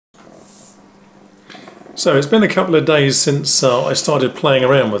So it's been a couple of days since I started playing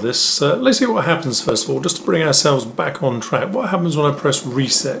around with this. Let's see what happens first of all, just to bring ourselves back on track. What happens when I press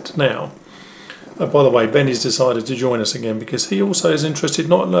reset now? By the way, Benny's decided to join us again because he also is interested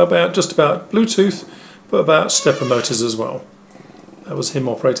not about just about Bluetooth, but about stepper motors as well. That was him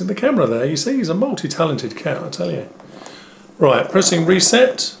operating the camera there. You see, he's a multi-talented cat, I tell you. Right, pressing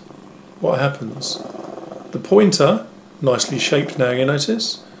reset, what happens? The pointer, nicely shaped now, you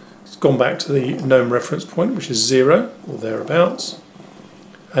notice. It's gone back to the GNOME reference point, which is 0 or thereabouts,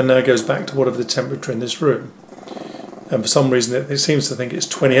 and now goes back to whatever the temperature in this room. And for some reason it seems to think it's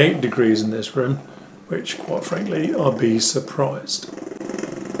 28 degrees in this room, which quite frankly I'd be surprised.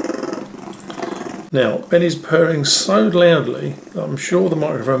 Now Benny's purring so loudly that I'm sure the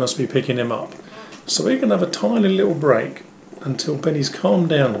microphone must be picking him up. So we're going to have a tiny little break until Benny's calmed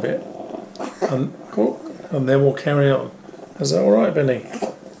down a bit, and then we'll carry on. Is that alright, Benny?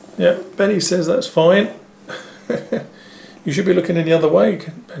 Yeah, Benny says that's fine. You should be looking in the other way,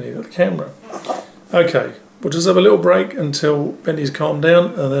 Benny, at the camera. Okay, we'll just have a little break until Benny's calmed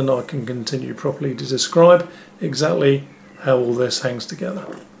down, and then I can continue properly to describe exactly how all this hangs together.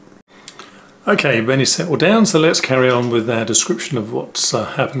 Okay, Benny's settled down, so let's carry on with our description of what's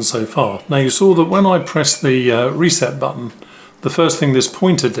happened so far. Now you saw that when I pressed the reset button, the first thing this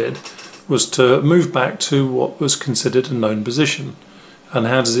pointer did was to move back to what was considered a known position. And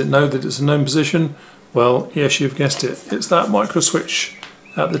how does it know that it's a known position? Well, yes, you've guessed it. It's that micro switch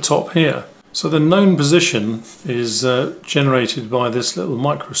at the top here. So the known position is generated by this little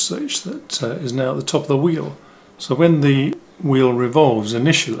micro switch that is now at the top of the wheel. So when the wheel revolves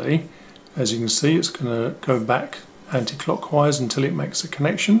initially, as you can see, it's going to go back anti-clockwise until it makes a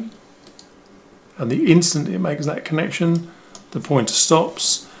connection. And the instant it makes that connection, the pointer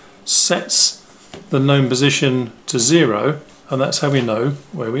stops, sets the known position to 0, and that's how we know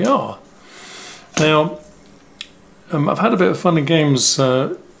where we are. Now, I've had a bit of fun and games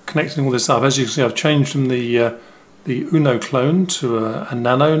connecting all this up. As you can see, I've changed from the Uno clone to a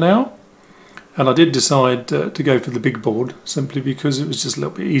Nano now, and I did decide to go for the big board simply because it was just a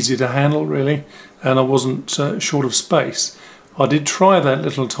little bit easier to handle, really, and I wasn't short of space. I did try that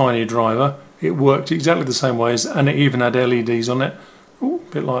little tiny driver. It worked exactly the same ways, and it even had LEDs on it. Ooh,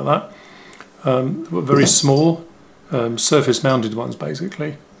 a bit like that. They were very small. Surface mounted ones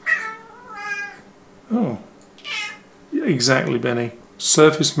basically. Oh, exactly, Benny.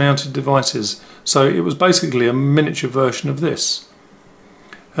 Surface mounted devices. So it was basically a miniature version of this.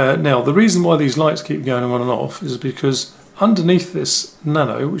 Now the reason why these lights keep going on and off is because underneath this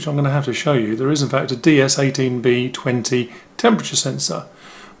Nano, which I'm going to have to show you, there is in fact a DS18B20 temperature sensor,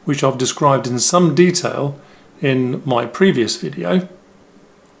 which I've described in some detail in my previous video.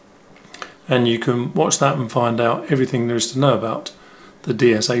 And you can watch that and find out everything there is to know about the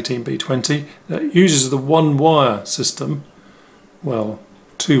DS18B20. It uses the one wire system, well,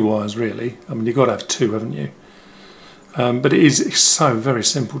 2 wires really. I mean, you've got to have 2, haven't you? But it's so very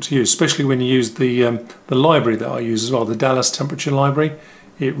simple to use, especially when you use the library that I use as well, the Dallas temperature library.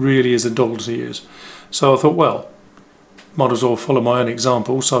 It really is a doddle to use. So I thought, well, might as well follow my own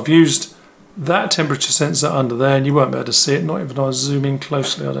example. So I've used that temperature sensor under there, and you won't be able to see it, not even if I zoom in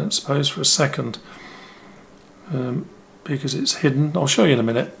closely, I don't suppose, for a second, because it's hidden. I'll show you in a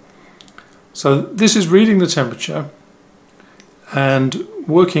minute. So this is reading the temperature and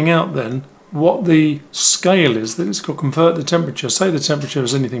working out then what the scale is that it's got to convert the temperature. Say the temperature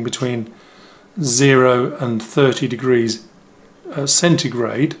is anything between 0 and 30 degrees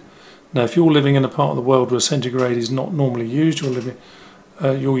centigrade. Now if you're living in a part of the world where centigrade is not normally used,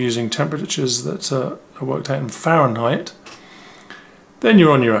 you're using temperatures that are worked out in Fahrenheit, then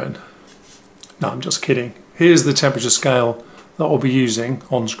you're on your own. No, I'm just kidding. Here's the temperature scale that I'll be using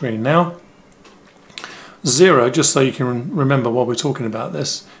on screen now. 0, just so you can remember while we're talking about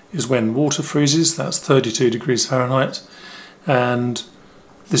this, is when water freezes. That's 32 degrees Fahrenheit, and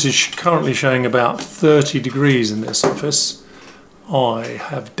this is currently showing about 30 degrees in this office. I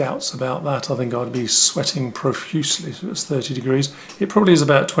have doubts about that. I think I'd be sweating profusely if it's 30 degrees. It probably is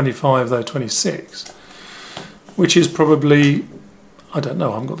about 25 though, 26, which is probably, I don't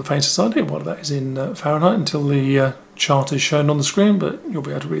know, I haven't got the faintest idea what that is in Fahrenheit until the chart is shown on the screen, but you'll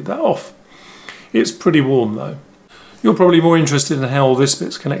be able to read that off. It's pretty warm though. You're probably more interested in how all this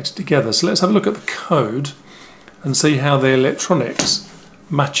bit's connected together, so let's have a look at the code and see how the electronics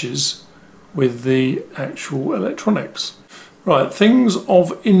matches with the actual electronics. Right, things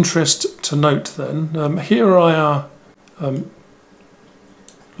of interest to note then. Here are our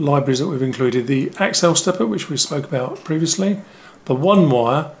libraries that we've included. The Axel stepper, which we spoke about previously. The one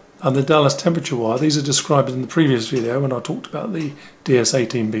wire and the Dallas temperature wire. These are described in the previous video when I talked about the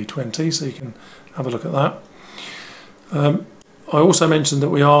DS18B20, so you can have a look at that. I also mentioned that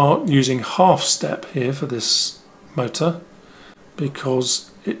we are using half step here for this motor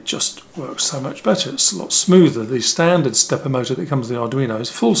because it just works so much better. It's a lot smoother. The standard stepper motor that comes with the Arduino is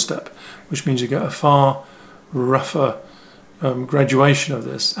full step, which means you get a far rougher graduation of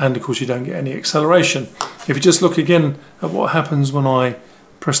this, and of course you don't get any acceleration. If you just look again at what happens when I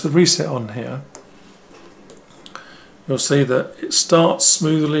press the reset on here, you'll see that it starts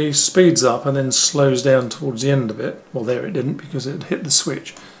smoothly, speeds up, and then slows down towards the end of it. Well, there it didn't because it hit the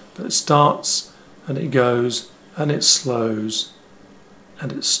switch, but it starts and it goes and it slows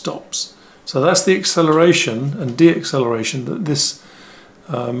and it stops. So that's the acceleration and de-acceleration that this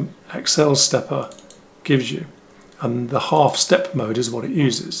Accel stepper gives you, and the half step mode is what it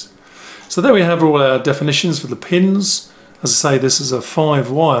uses. So there we have all our definitions for the pins. As I say, this is a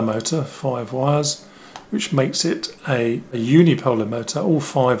 5-wire motor, 5 wires, which makes it a unipolar motor. All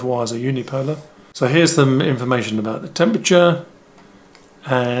 5 wires are unipolar. So here's some information about the temperature,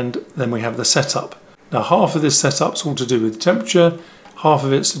 and then we have the setup. Now half of this setup's all to do with temperature, half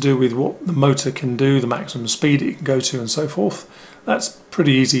of it's to do with what the motor can do, the maximum speed it can go to and so forth. That's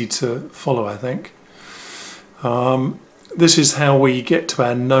pretty easy to follow, I think. This is how we get to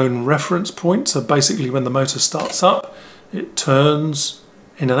our known reference point. So basically when the motor starts up, it turns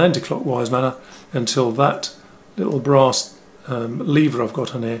in an anti-clockwise manner until that little brass lever I've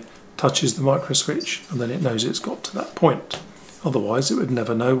got on here touches the micro switch, and then it knows it's got to that point. Otherwise it would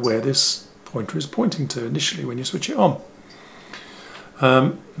never know where this pointer is pointing to initially when you switch it on.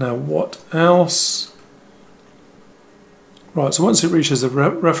 Now what else? Right, so once it reaches the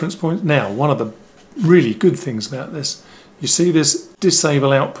reference point, now one of the really good things about this, you see this disable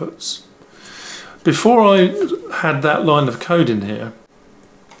outputs. Before I had that line of code in here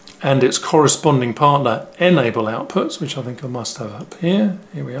and its corresponding partner enable outputs, which I think I must have up here,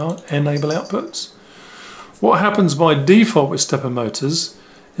 here we are, enable outputs. What happens by default with stepper motors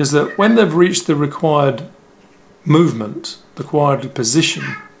is that when they've reached the required movement, the required position,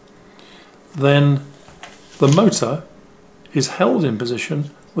 then the motor is held in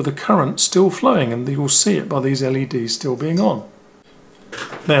position with the current still flowing, and you'll see it by these LEDs still being on.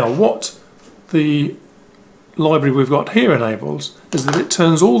 Now what the library we've got here enables is that it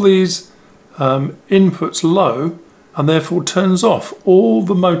turns all these inputs low, and therefore turns off all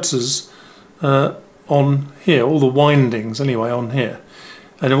the motors on here, all the windings anyway on here.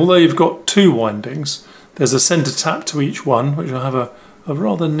 And although you've got 2 windings, there's a center tap to each one, which I have a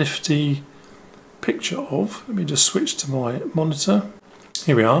rather nifty picture of. Let me just switch to my monitor.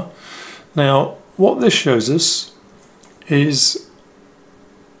 Here we are. Now what this shows us is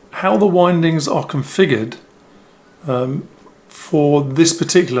how the windings are configured for this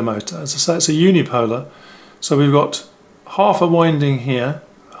particular motor. As I say, it's a unipolar, so we've got half a winding here,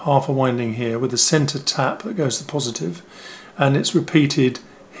 half a winding here with a center tap that goes to positive, and it's repeated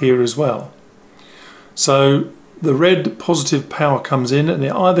here as well. So the red positive power comes in and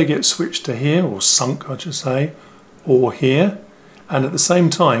it either gets switched to here, or sunk I should say, or here, and at the same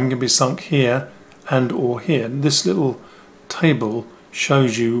time can be sunk here and or here. And this little table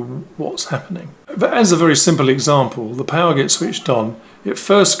shows you what's happening. But as a very simple example, the power gets switched on. It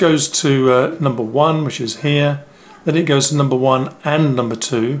first goes to number 1, which is here, then it goes to number 1 and number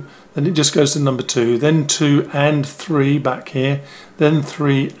 2, then it just goes to number 2, then 2 and 3 back here, then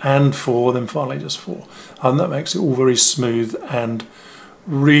 3 and 4, then finally just 4. And that makes it all very smooth and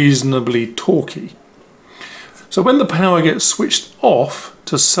reasonably torquey. So when the power gets switched off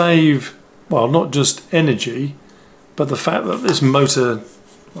to save, well, not just energy, but the fact that this motor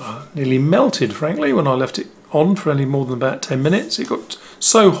nearly melted, frankly, when I left it on for only more than about 10 minutes. It got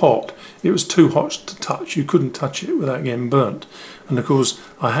so hot, it was too hot to touch. You couldn't touch it without getting burnt. And of course,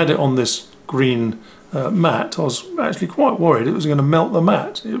 I had it on this green mat. I was actually quite worried it was going to melt the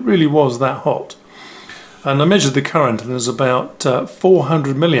mat. It really was that hot. And I measured the current, and there's about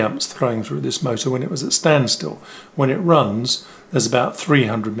 400 milliamps flowing through this motor when it was at standstill. When it runs, there's about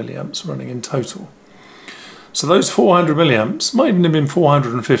 300 milliamps running in total. So those 400 milliamps might even have been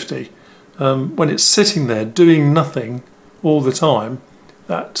 450. When it's sitting there doing nothing all the time,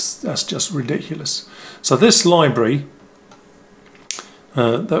 that's just ridiculous. So this library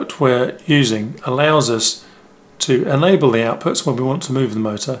that we're using allows us to enable the outputs when we want to move the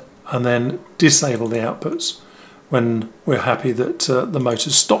motor, and then disable the outputs when we're happy that the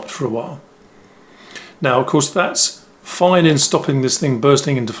motor's stopped for a while. Now, of course, that's fine in stopping this thing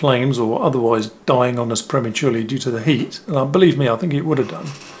bursting into flames or otherwise dying on us prematurely due to the heat. And believe me, I think it would have done.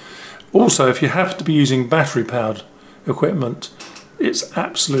 Also, if you have to be using battery-powered equipment, it's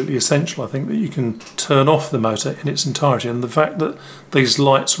absolutely essential, I think, that you can turn off the motor in its entirety, and the fact that these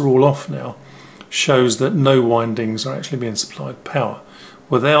lights are all off now shows that no windings are actually being supplied power.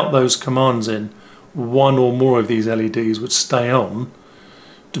 Without those commands in, one or more of these LEDs would stay on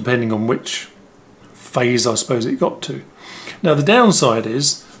depending on which phase, I suppose, it got to. Now the downside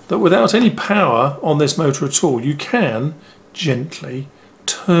is that without any power on this motor at all, you can gently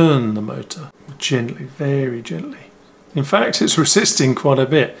turn the motor. Gently, very gently. In fact, it's resisting quite a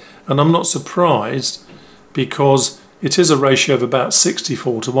bit, and I'm not surprised because it is a ratio of about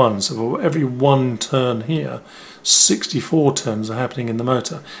 64:1. So for every one turn here, 64 turns are happening in the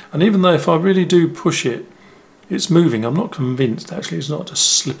motor. And even though if I really do push it, it's moving, I'm not convinced actually it's not just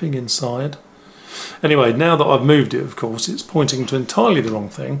slipping inside. Anyway, now that I've moved it, of course, it's pointing to entirely the wrong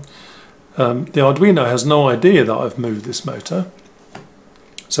thing. The Arduino has no idea that I've moved this motor,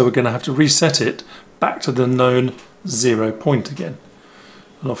 so we're going to have to reset it back to the known 0 point again.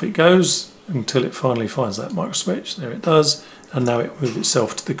 And off it goes until it finally finds that micro switch. There it does, and now it will move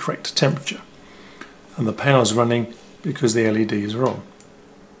itself to the correct temperature. And the power's running because the LEDs are on.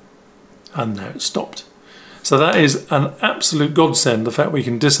 And now it's stopped. So that is an absolute godsend, the fact we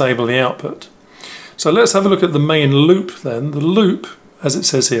can disable the output. So let's have a look at the main loop then. The loop, as it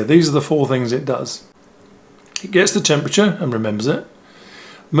says here, these are the 4 things it does. It gets the temperature and remembers it,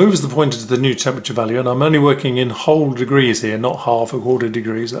 moves the pointer to the new temperature value, and I'm only working in whole degrees here, not half or quarter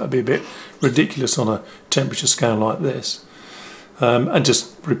degrees. That would be a bit ridiculous on a temperature scale like this. And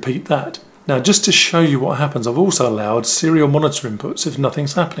just repeat that. Now, just to show you what happens, I've also allowed serial monitor inputs if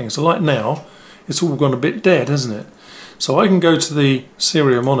nothing's happening. So like now, it's all gone a bit dead, hasn't it? So I can go to the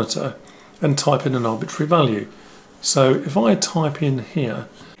serial monitor and type in an arbitrary value. So if I type in here,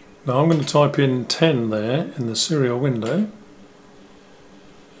 now I'm going to type in 10 there in the serial window.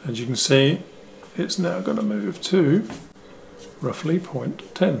 As you can see, it's now going to move to roughly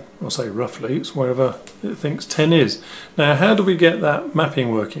 0.10. I'll say roughly, it's wherever it thinks 10 is. Now, how do we get that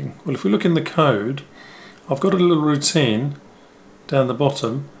mapping working? Well, if we look in the code, I've got a little routine down the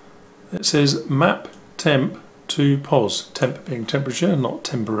bottom. It says map temp to pos, temp being temperature, not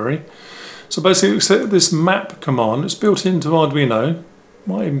temporary. So basically, this map command, it's built into Arduino,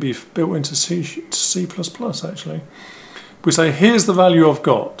 might even be built into C++ actually. We say, here's the value I've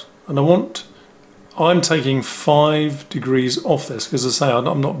got, and I'm taking 5 degrees off this, because as I say,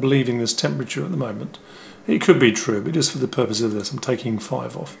 I'm not believing this temperature at the moment. It could be true, but just for the purpose of this, I'm taking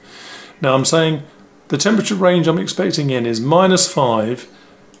 5 off. Now I'm saying the temperature range I'm expecting in is -5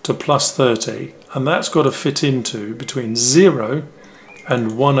 to +30, and that's got to fit into between 0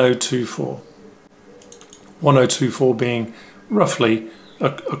 and 1024. 1024 being roughly a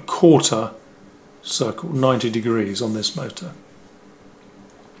quarter circle, 90 degrees on this motor.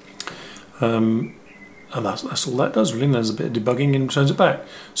 And that's all that does really. There's a bit of debugging and turns it back.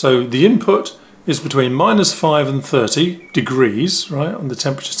 So the input is between -5 and 30 degrees, right, on the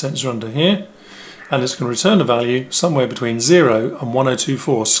temperature sensor under here, and it's going to return a value somewhere between 0 and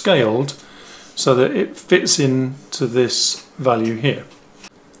 1024 scaled so that it fits into this value here.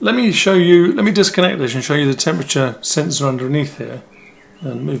 Let me disconnect this and show you the temperature sensor underneath here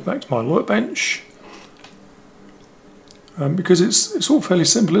and move back to my workbench. Because it's all fairly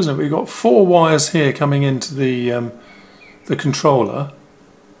simple, isn't it? We've got 4 wires here coming into the controller.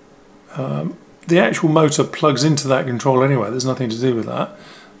 The actual motor plugs into that controller anyway, there's nothing to do with that.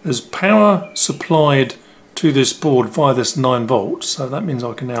 There's power supplied to this board via this 9 volts, so that means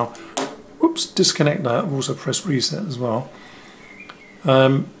I can now disconnect that. I've also pressed reset as well.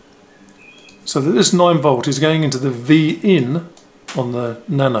 So that this 9 volt is going into the V-in on the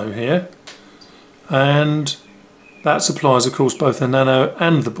Nano here, and that supplies, of course, both the Nano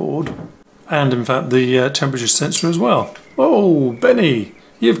and the board, and in fact the temperature sensor as well. Oh, Benny,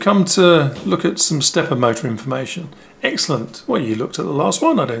 you've come to look at some stepper motor information. Excellent. Well, you looked at the last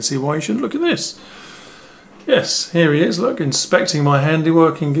one. I don't see why you shouldn't look at this. Yes, here he is. Look, inspecting my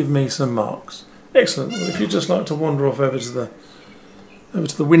handiwork and give me some marks. Excellent. Well, if you'd just like to wander off over to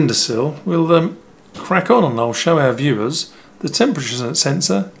the windowsill, we'll crack on, and I'll show our viewers the temperature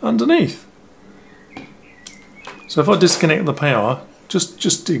sensor underneath. So if I disconnect the power,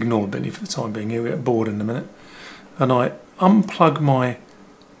 just ignore Benny for the time being, he'll get bored in a minute, and I unplug my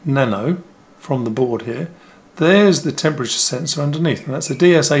Nano from the board here, there's the temperature sensor underneath, and that's a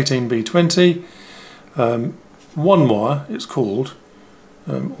DS18B20, 1 wire it's called,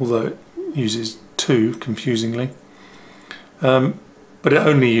 although it uses 2 confusingly, but it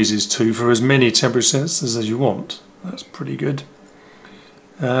only uses 2 for as many temperature sensors as you want. That's pretty good.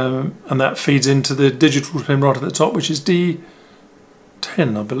 And that feeds into the digital pin right at the top, which is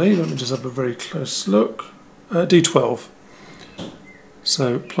D10, I believe. Let me just have a very close look. D12.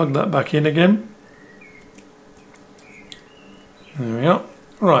 So plug that back in again. There we are.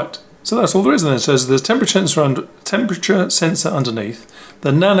 Right, so that's all there is then. So there's temperature sensor underneath,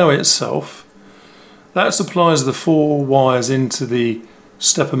 the Nano itself, that supplies the 4 wires into the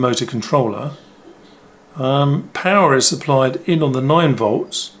stepper motor controller. Power is supplied in on the 9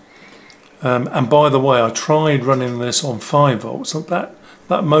 volts, and by the way, I tried running this on 5 volts. So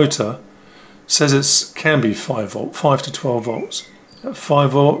that motor says it can be 5 to 12 volts. At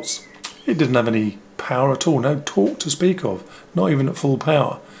 5 volts, it didn't have any power at all, no torque to speak of, not even at full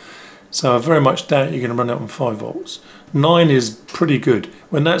power. So I very much doubt you're going to run it on 5 volts. 9 is pretty good.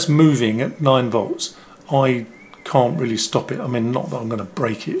 When that's moving at 9 volts, I can't really stop it. I mean, not that I'm going to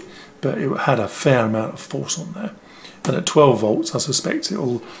break it, but it had a fair amount of force on there. And at 12 volts, I suspect it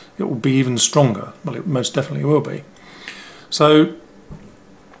will be even stronger. Well, it most definitely will be. So,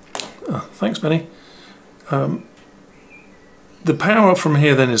 thanks, Benny. The power from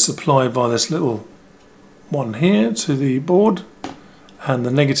here then is supplied by this little one here to the board, and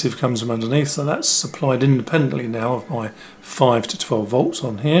the negative comes from underneath, so that's supplied independently now of my 5 to 12 volts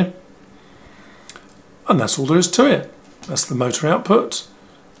on here. And that's all there is to it. That's the motor output.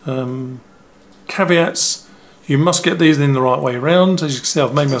 Caveats: you must get these in the right way round. As you can see,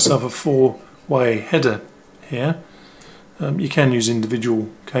 I've made myself a 4-way header here. You can use individual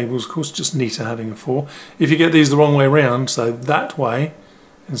cables, of course, just neater having a 4. If you get these the wrong way round, so that way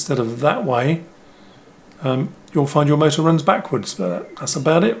instead of that way, you'll find your motor runs backwards. But that's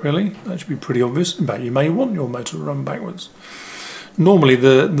about it, really. That should be pretty obvious. In fact, you may want your motor to run backwards. Normally,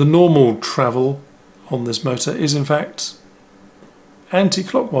 the normal travel on this motor is in fact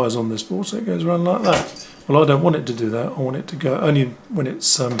anti-clockwise on this board, so it goes around like that. Well, I don't want it to do that. I want it to go only when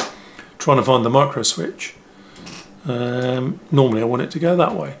it's trying to find the micro switch. Normally I want it to go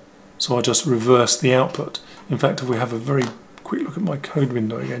that way, so I just reverse the output. In fact, if we have a very quick look at my code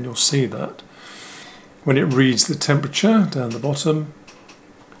window again, you'll see that when it reads the temperature down the bottom,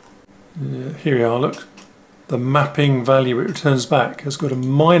 here we are, look, the mapping value it returns back has got a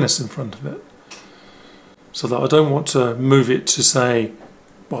minus in front of it, so that I don't want to move it to, say,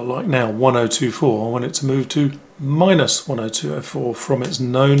 well, like now 1024, I want it to move to minus 10204 from its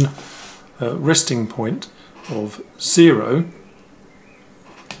known resting point of 0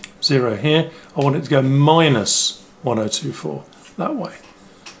 here. I want it to go minus 1024 that way.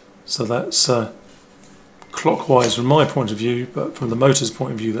 So that's clockwise from my point of view, but from the motor's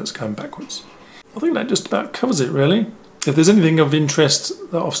point of view, that's going backwards. I think that just about covers it, really. If there's anything of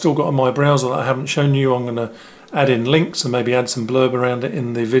interest that I've still got on my browser that I haven't shown you, I'm going to add in links and maybe add some blurb around it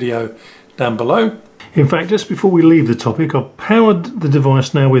in the video down below. In fact, just before we leave the topic, I've powered the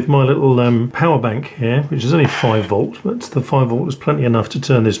device now with my little power bank here, which is only 5 volts, but the 5 volt is plenty enough to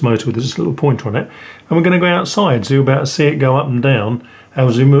turn this motor with this little pointer on it. And we're going to go outside, so you're about to see it go up and down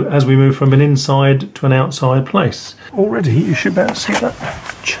as we move from an inside to an outside place. Already you should be able to see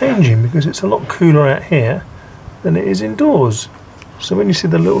that changing, because it's a lot cooler out here than it is indoors. So when you see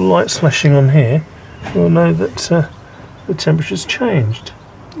the little lights flashing on here, you'll know that the temperature's changed.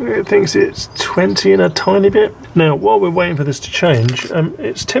 It thinks it's 20 and a tiny bit. Now, while we're waiting for this to change,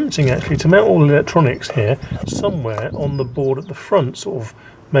 it's tempting actually to mount all the electronics here somewhere on the board at the front, sort of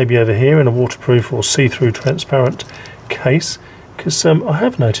maybe over here in a waterproof or see-through transparent case, because I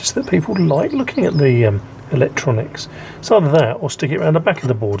have noticed that people like looking at the electronics. It's either that or stick it around the back of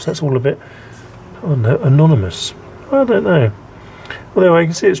the board, so that's all a bit, oh no, anonymous. I don't know. Well, anyway, you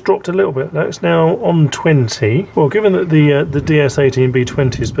can see it's dropped a little bit. It's now on 20. Well, given that the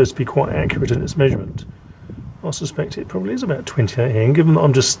DS18B20 is supposed to be quite accurate in its measurement, I suspect it probably is about 28 here. And given that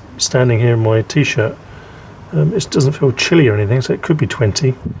I'm just standing here in my t-shirt, it doesn't feel chilly or anything, so it could be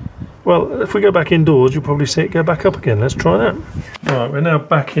 20. Well, if we go back indoors, you'll probably see it go back up again. Let's try that. Right, we're now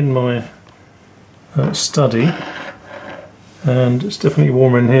back in my study, and it's definitely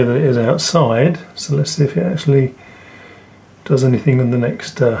warmer in here than it is outside. So let's see if it actually does anything in the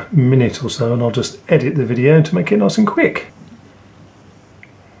next minute or so, and I'll just edit the video to make it nice and quick.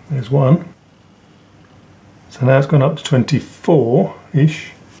 There's one. So now it's gone up to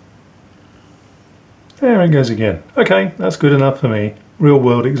 24-ish. There it goes again. Okay, that's good enough for me. Real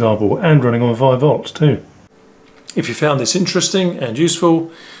world example, and running on 5 volts too. If you found this interesting and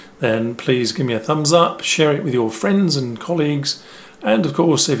useful, then please give me a thumbs up, share it with your friends and colleagues, and of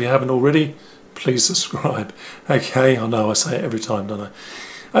course, if you haven't already, please subscribe. Okay, I know I say it every time, don't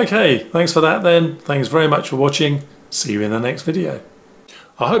I? Okay, thanks for that then. Thanks very much for watching. See you in the next video.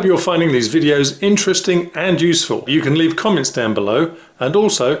 I hope you're finding these videos interesting and useful. You can leave comments down below, and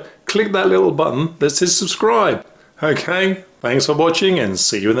also click that little button that says subscribe. Okay, thanks for watching, and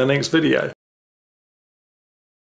see you in the next video.